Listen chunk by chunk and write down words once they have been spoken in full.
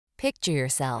Picture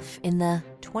yourself in the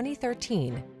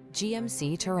 2013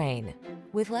 GMC Terrain.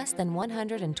 With less than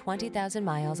 120,000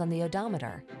 miles on the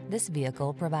odometer, this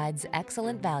vehicle provides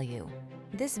excellent value.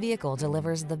 This vehicle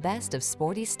delivers the best of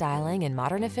sporty styling and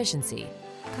modern efficiency.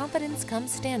 Confidence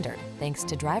comes standard thanks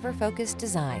to driver-focused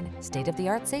design,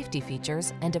 state-of-the-art safety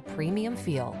features, and a premium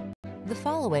feel. The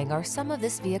following are some of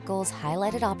this vehicle's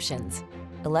highlighted options: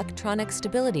 electronic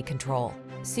stability control,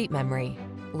 seat memory,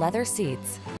 leather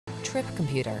seats, trip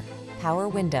computer, power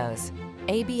windows,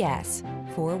 ABS,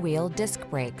 four-wheel disc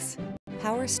brakes,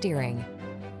 power steering.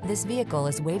 This vehicle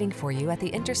is waiting for you at the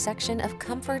intersection of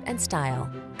comfort and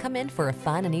style. Come in for a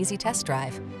fun and easy test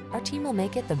drive. Our team will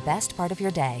make it the best part of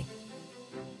your day.